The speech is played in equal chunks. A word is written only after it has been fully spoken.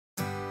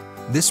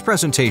This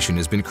presentation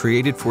has been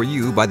created for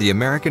you by the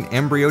American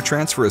Embryo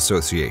Transfer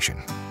Association,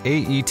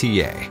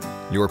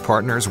 AETA, your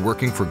partners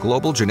working for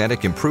global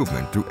genetic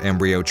improvement through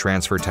embryo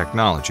transfer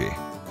technology.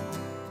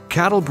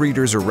 Cattle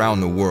breeders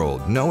around the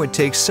world know it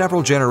takes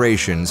several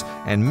generations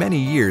and many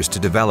years to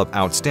develop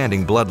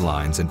outstanding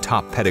bloodlines and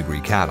top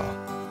pedigree cattle.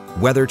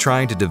 Whether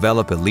trying to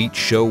develop elite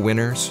show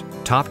winners,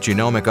 top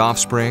genomic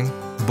offspring,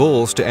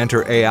 bulls to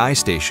enter AI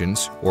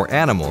stations, or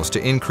animals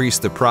to increase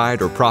the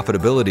pride or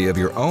profitability of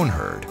your own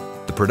herd,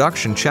 the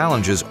production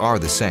challenges are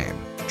the same: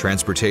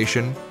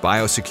 transportation,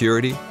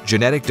 biosecurity,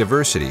 genetic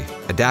diversity,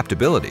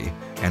 adaptability,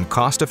 and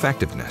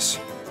cost-effectiveness.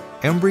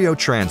 Embryo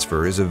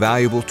transfer is a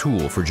valuable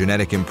tool for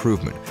genetic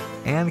improvement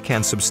and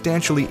can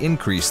substantially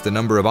increase the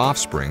number of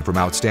offspring from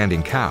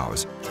outstanding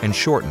cows and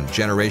shorten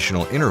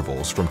generational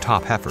intervals from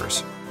top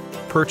heifers.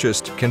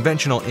 Purchased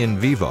conventional in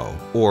vivo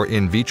or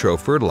in vitro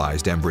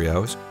fertilized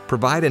embryos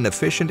provide an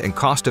efficient and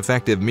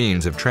cost-effective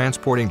means of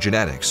transporting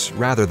genetics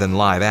rather than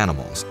live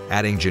animals,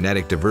 adding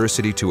genetic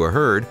diversity to a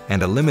herd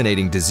and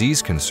eliminating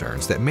disease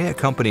concerns that may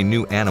accompany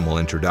new animal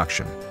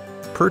introduction.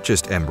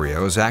 Purchased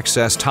embryos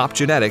access top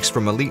genetics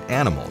from elite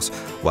animals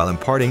while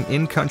imparting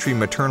in-country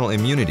maternal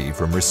immunity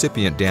from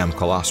recipient dam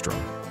colostrum.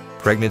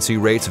 Pregnancy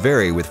rates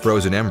vary with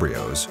frozen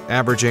embryos,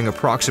 averaging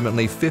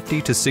approximately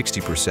 50 to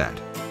 60%.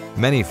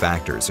 Many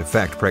factors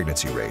affect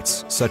pregnancy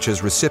rates, such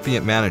as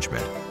recipient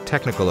management,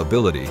 technical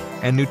ability,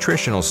 and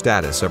nutritional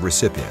status of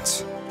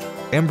recipients.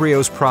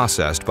 Embryos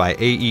processed by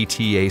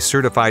AETA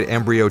certified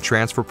embryo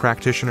transfer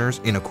practitioners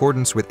in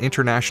accordance with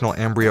International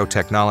Embryo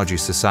Technology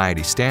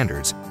Society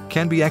standards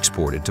can be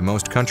exported to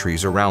most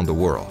countries around the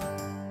world.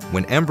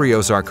 When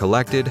embryos are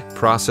collected,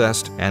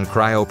 processed, and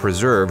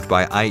cryopreserved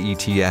by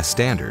IETS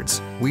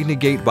standards, we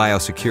negate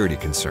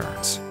biosecurity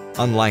concerns,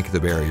 unlike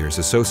the barriers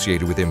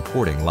associated with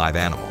importing live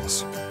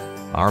animals.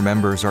 Our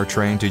members are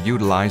trained to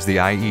utilize the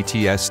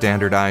IETS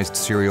standardized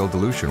serial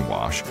dilution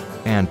wash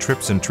and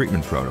trypsin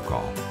treatment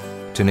protocol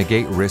to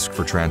negate risk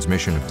for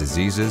transmission of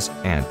diseases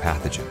and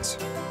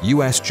pathogens.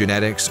 US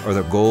genetics are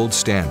the gold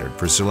standard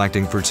for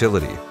selecting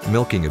fertility,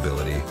 milking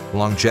ability,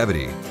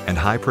 longevity, and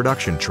high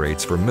production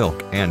traits for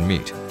milk and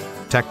meat.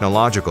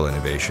 Technological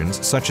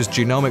innovations such as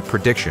genomic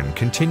prediction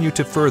continue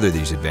to further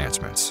these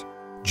advancements.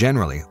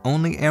 Generally,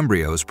 only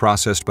embryos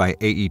processed by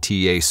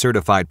AETA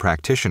certified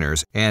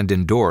practitioners and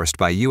endorsed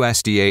by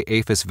USDA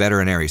APHIS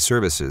Veterinary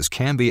Services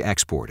can be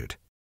exported.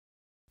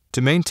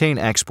 To maintain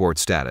export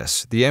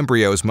status, the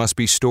embryos must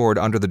be stored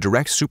under the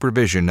direct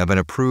supervision of an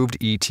approved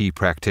ET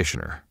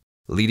practitioner.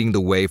 Leading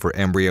the way for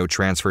embryo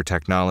transfer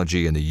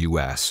technology in the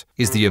U.S.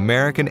 is the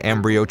American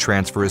Embryo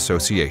Transfer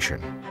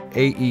Association.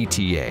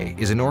 AETA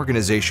is an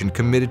organization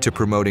committed to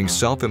promoting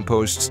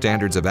self-imposed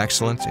standards of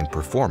excellence in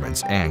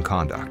performance and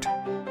conduct.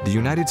 The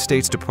United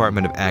States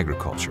Department of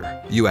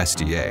Agriculture,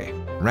 USDA,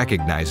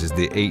 recognizes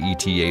the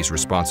AETA's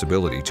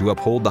responsibility to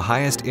uphold the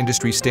highest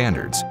industry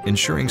standards,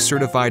 ensuring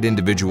certified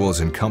individuals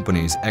and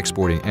companies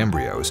exporting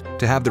embryos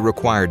to have the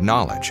required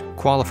knowledge,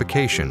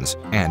 qualifications,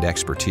 and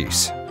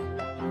expertise.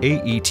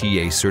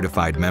 AETA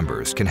certified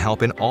members can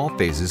help in all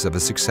phases of a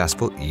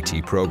successful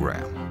ET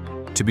program.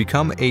 To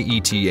become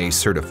AETA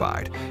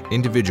certified,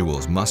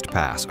 individuals must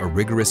pass a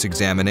rigorous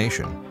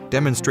examination,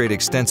 demonstrate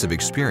extensive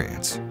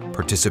experience,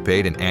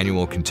 participate in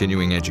annual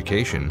continuing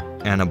education,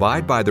 and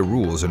abide by the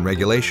rules and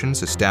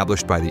regulations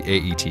established by the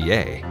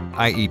AETA,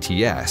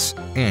 IETS,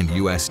 and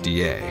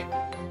USDA.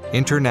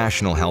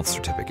 International health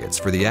certificates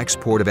for the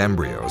export of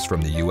embryos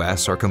from the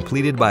U.S. are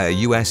completed by a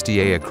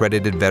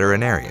USDA-accredited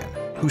veterinarian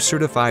who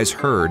certifies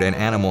herd and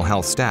animal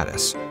health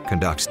status,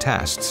 conducts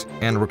tests,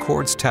 and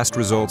records test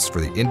results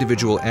for the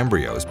individual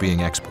embryos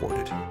being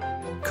exported.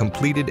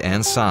 Completed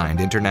and signed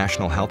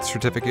international health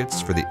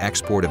certificates for the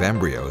export of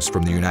embryos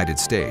from the United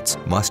States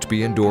must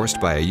be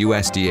endorsed by a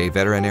USDA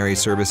Veterinary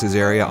Services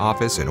Area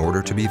office in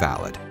order to be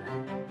valid.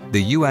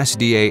 The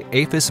USDA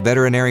APHIS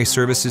Veterinary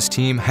Services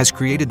team has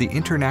created the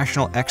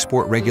international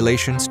export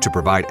regulations to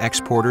provide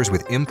exporters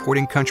with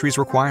importing countries'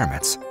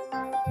 requirements.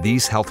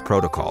 These health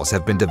protocols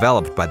have been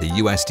developed by the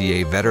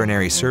USDA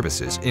Veterinary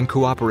Services in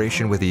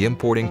cooperation with the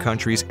importing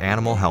country's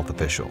animal health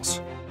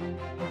officials.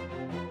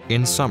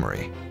 In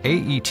summary,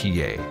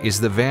 AETA is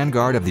the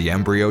vanguard of the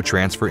embryo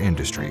transfer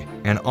industry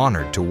and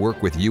honored to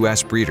work with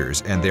U.S.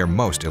 breeders and their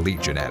most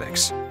elite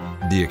genetics.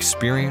 The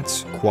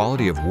experience,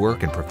 quality of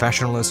work, and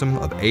professionalism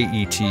of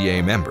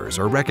AETA members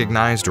are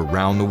recognized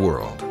around the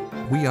world.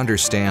 We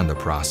understand the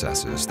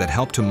processes that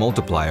help to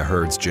multiply a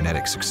herd's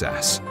genetic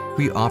success.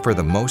 We offer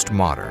the most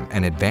modern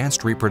and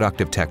advanced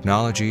reproductive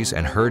technologies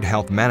and herd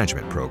health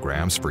management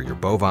programs for your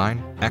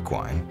bovine,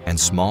 equine, and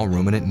small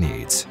ruminant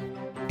needs.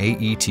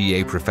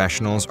 AETA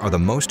professionals are the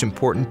most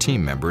important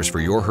team members for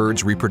your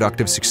herd's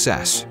reproductive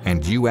success,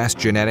 and U.S.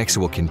 genetics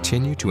will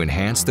continue to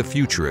enhance the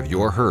future of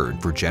your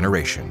herd for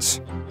generations.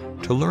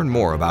 To learn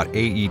more about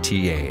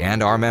AETA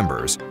and our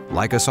members,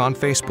 like us on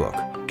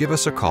Facebook, give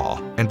us a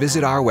call, and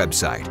visit our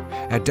website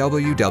at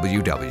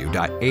www.aeta.org.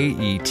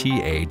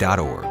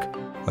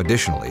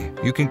 Additionally,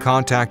 you can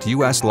contact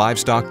U.S.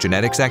 Livestock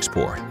Genetics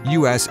Export,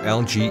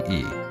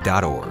 USLGE.org,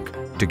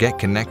 to get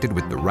connected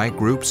with the right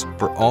groups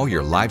for all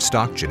your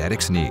livestock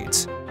genetics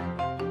needs.